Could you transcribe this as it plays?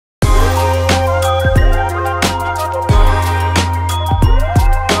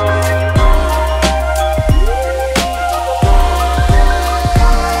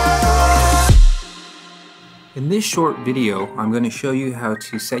this short video, I'm going to show you how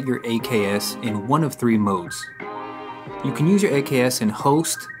to set your AKS in one of three modes. You can use your AKS in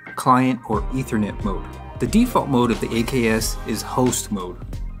host, client, or Ethernet mode. The default mode of the AKS is host mode.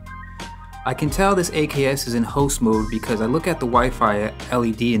 I can tell this AKS is in host mode because I look at the Wi-Fi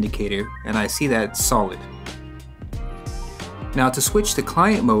LED indicator and I see that it's solid. Now to switch to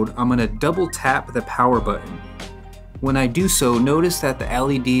client mode, I'm going to double tap the power button. When I do so, notice that the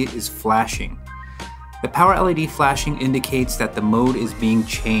LED is flashing. The power LED flashing indicates that the mode is being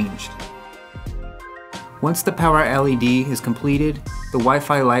changed. Once the power LED is completed, the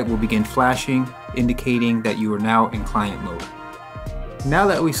Wi-Fi light will begin flashing, indicating that you are now in client mode. Now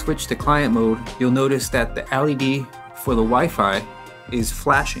that we switch to client mode, you'll notice that the LED for the Wi-Fi is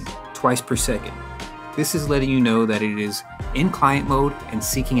flashing twice per second. This is letting you know that it is in client mode and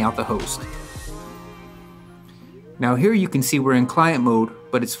seeking out the host. Now here you can see we're in client mode,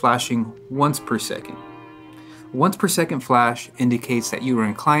 but it's flashing once per second. Once per second flash indicates that you are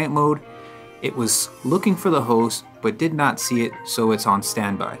in client mode. It was looking for the host but did not see it, so it's on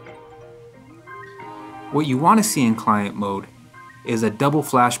standby. What you want to see in client mode is a double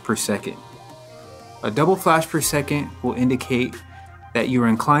flash per second. A double flash per second will indicate that you're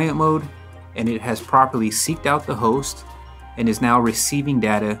in client mode and it has properly seeked out the host and is now receiving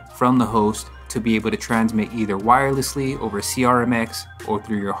data from the host to be able to transmit either wirelessly over CRMX or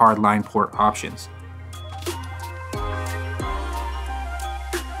through your hardline port options.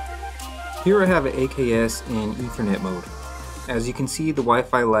 Here I have an AKS in Ethernet mode. As you can see, the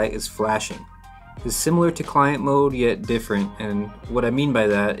Wi-Fi light is flashing. It's similar to client mode yet different, and what I mean by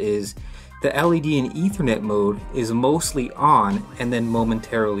that is the LED in Ethernet mode is mostly on and then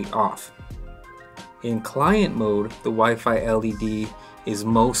momentarily off. In client mode, the Wi-Fi LED is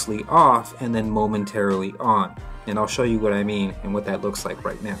mostly off and then momentarily on, and I'll show you what I mean and what that looks like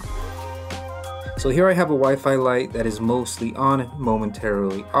right now. So here I have a Wi-Fi light that is mostly on,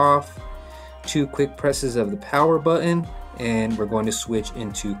 momentarily off. 2 quick presses of the power button and we're going to switch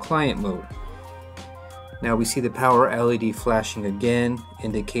into client mode. Now we see the power LED flashing again,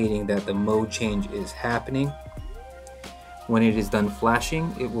 indicating that the mode change is happening. When it is done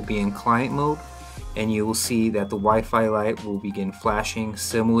flashing, it will be in client mode, and you will see that the Wi-Fi light will begin flashing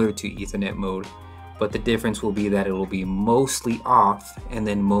similar to Ethernet mode, but the difference will be that it will be mostly off and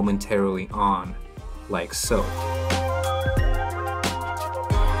then momentarily on, like so.